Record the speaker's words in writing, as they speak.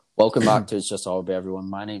Welcome back to It's Just All About Everyone.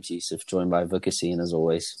 My name's Yusuf, joined by Vukasin as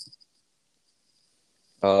always.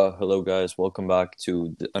 Hello guys, welcome back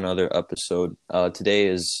to another episode. Today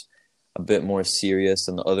is a bit more serious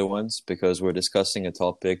than the other ones because we're discussing a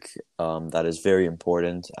topic that is very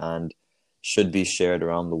important and should be shared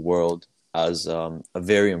around the world as a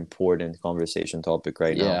very important conversation topic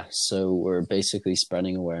right now. Yeah, so we're basically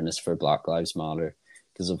spreading awareness for Black Lives Matter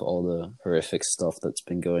because of all the horrific stuff that's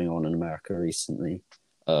been going on in America recently.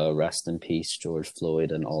 Rest in peace, George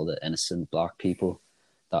Floyd, and all the innocent black people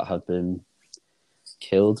that have been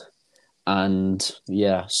killed. And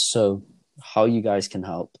yeah, so how you guys can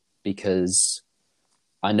help, because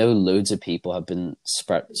I know loads of people have been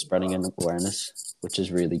spreading an awareness, which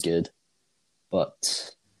is really good.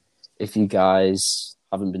 But if you guys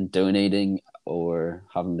haven't been donating or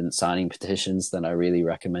haven't been signing petitions, then I really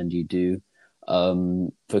recommend you do.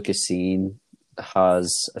 Vukasin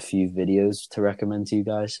has a few videos to recommend to you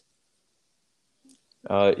guys.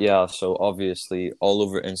 Yeah, so obviously all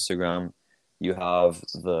over Instagram you have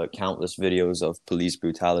the countless videos of police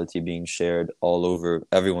brutality being shared all over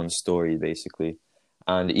everyone's story basically.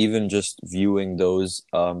 And even just viewing those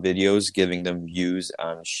videos, giving them views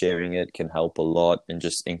and sharing it can help a lot in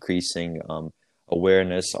just increasing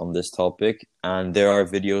awareness on this topic. And there are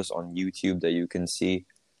videos on YouTube that you can see,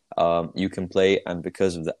 you can play, and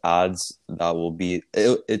because of the ads,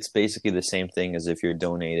 it's basically the same thing as if you're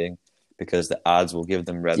donating, because the ads will give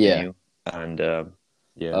them Yeah. revenue. And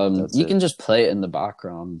yeah, that's You it. can just play it in the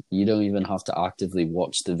background. You don't even have to actively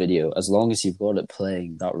watch the video. As long as you've got it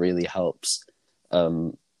playing, that really helps Mm-hmm.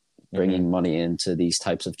 bringing money into these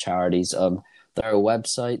types of charities. There are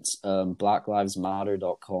websites,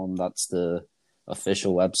 blacklivesmatter.com. That's the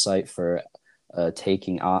official website for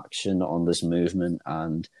taking action on this movement.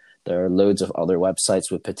 And there are loads of other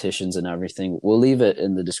websites with petitions and everything. We'll leave it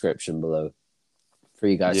in the description below for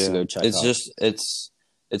you guys to Yeah, go check it's out. just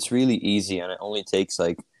it's really easy, and it only takes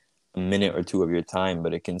like a minute or two of your time,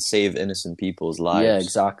 but it can save innocent people's Yeah, lives.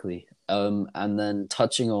 exactly. And then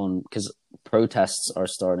touching on, because protests are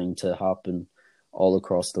starting to happen all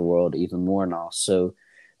across the world even more now. So,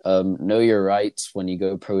 know your rights when you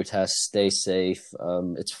go protest. Stay safe.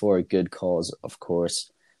 It's for a good cause, of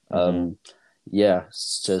course. Mm-hmm. Um, yeah,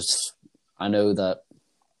 it's just I know that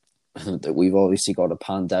that we've obviously got a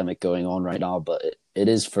pandemic going on right now, but it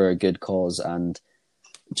is for a good cause, and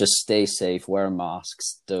just stay safe, wear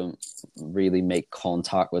masks, don't really make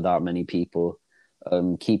contact with that many people.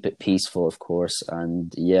 Keep it peaceful, of course,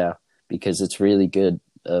 and yeah, because it's really good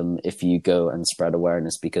if you go and spread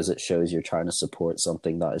awareness, because it shows you're trying to support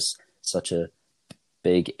something that is such a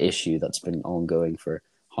big issue that's been ongoing for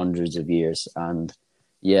hundreds of years. And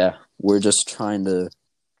yeah, we're just trying to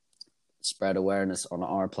spread awareness on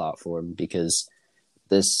our platform because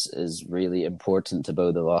this is really important to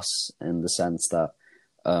both of us in the sense that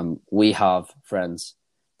we have friends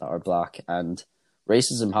that are black, and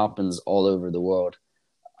racism happens all over the world.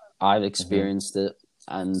 I've Mm-hmm. experienced it,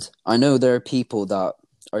 and I know there are people that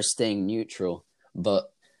are staying neutral,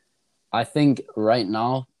 but I think right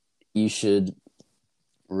now you should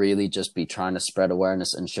really just be trying to spread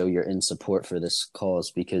awareness and show you're in support for this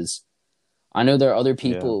cause, because I know there are other Yeah,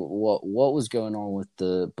 people. What was going on with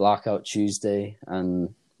the Blackout Tuesday,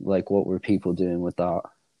 and like what were people doing with that?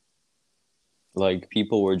 like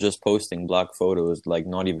people were just posting black photos, like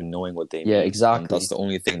not even knowing what they Yeah, mean, and that's exactly. the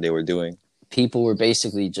only thing they were doing. People were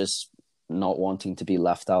basically just not wanting to be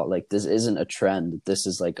left out. Like, this isn't a trend. This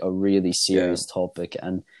is like a really Yeah. serious topic,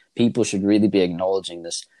 and people should really be acknowledging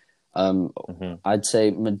this. Um, Mm-hmm. I'd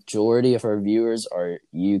say majority of our viewers are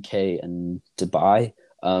UK and Dubai,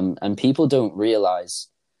 and people don't realize.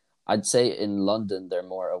 I'd say in London they're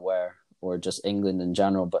more aware, or just England in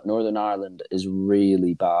general, but Northern Ireland is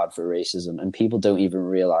really bad for racism, and people don't even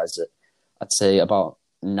realize it. I'd say about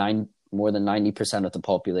more than 90% of the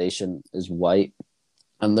population is white,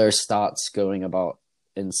 and there's stats going about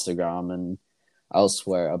Instagram and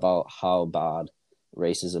elsewhere about how bad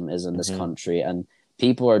racism is in this Mm-hmm. country, and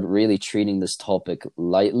people are really treating this topic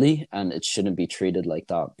lightly, and it shouldn't be treated like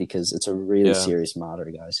that because it's a really Yeah. serious matter,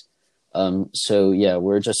 guys. So yeah,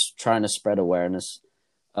 we're just trying to spread awareness.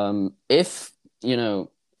 If you know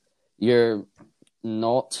you're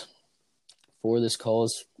not for this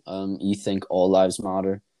cause, you think all lives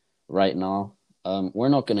matter right now. We're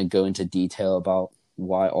not going to go into detail about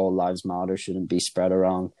why all lives matter shouldn't be spread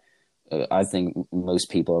around. I think most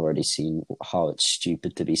people have already seen how it's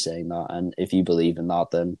stupid to be saying that. And if you believe in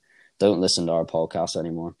that, then don't listen to our podcast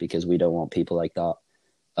anymore, because we don't want people like that.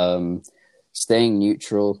 Um, Staying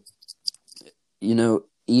neutral,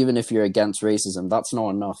 even if you're against racism, that's not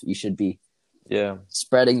enough. You should be Yeah,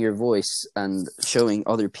 spreading your voice and showing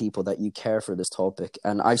other people that you care for this topic.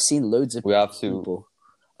 And I've seen loads of we have to. people.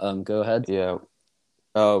 Go ahead. Yeah.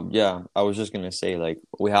 Oh, yeah. I was just gonna say, like,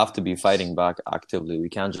 we have to be fighting back actively. We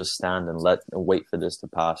can't just stand and wait for this to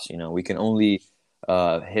pass. You know, we can only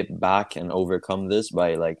hit back and overcome this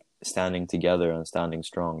by like standing together and standing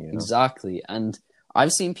strong. You know. Exactly. And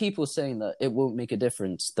I've seen people saying that it won't make a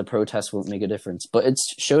difference, the protest won't make a difference, but it's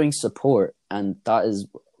showing support, and that is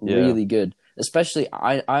Yeah. really good. Especially,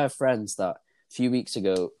 I have friends that a few weeks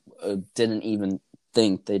ago didn't even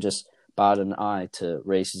think, they just batted an eye to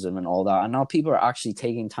racism and all that, and now people are actually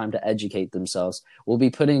taking time to educate themselves. We'll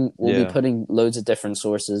be putting Yeah. loads of different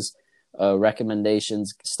sources,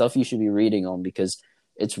 recommendations, stuff you should be reading on, because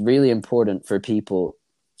it's really important for people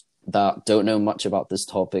that don't know much about this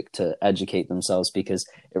topic to educate themselves, because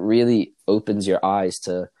it really opens your eyes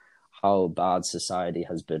to how bad society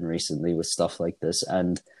has been recently with stuff like this.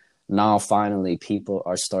 And now finally people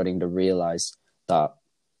are starting to realize that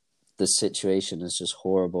the situation is just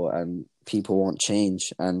horrible and people want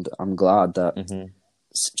change, and I'm glad that Mm-hmm.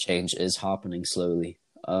 change is happening slowly.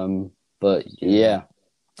 But yeah,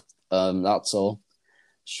 that's all.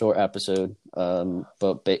 Short episode,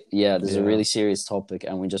 but yeah, this is a really serious topic,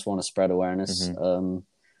 and we just want to spread awareness. Mm-hmm.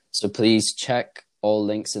 So please check all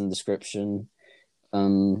links in the description.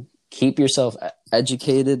 Keep yourself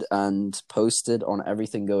educated and posted on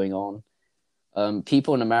everything going on.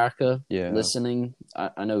 People in America listening,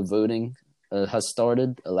 I know voting has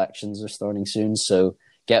started. Elections are starting soon, so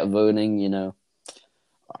get voting. You know,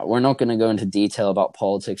 we're not going to go into detail about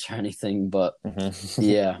politics or anything, but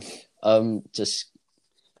yeah, just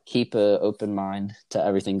keep an open mind to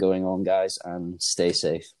everything going on, guys, and stay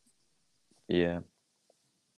safe. Yeah.